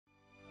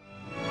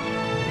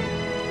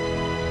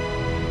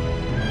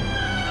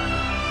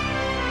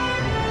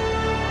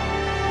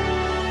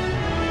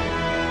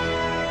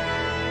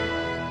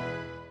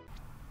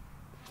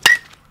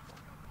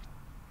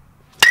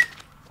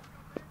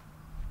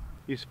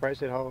You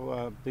surprised at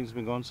how things have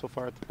been going so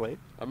far at the plate?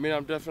 I mean,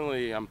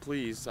 I'm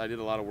pleased. I did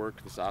a lot of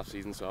work this off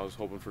season, so I was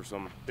hoping for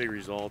some big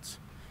results.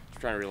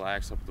 Just trying to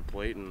relax up at the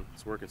plate, and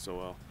it's working so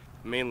well.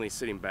 Mainly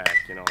sitting back,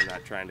 you know,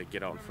 not trying to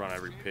get out in front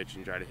every pitch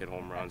and try to hit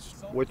home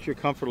runs. What's your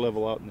comfort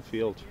level out in the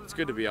field? It's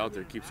good to be out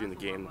there. It keeps you in the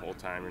game the whole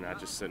time. You're not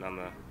just sitting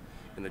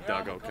in the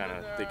dugout kind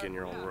of thinking in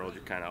your own world.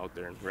 You're kind of out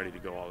there and ready to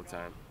go all the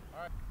time.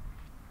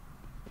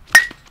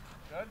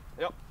 Good?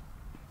 Yep.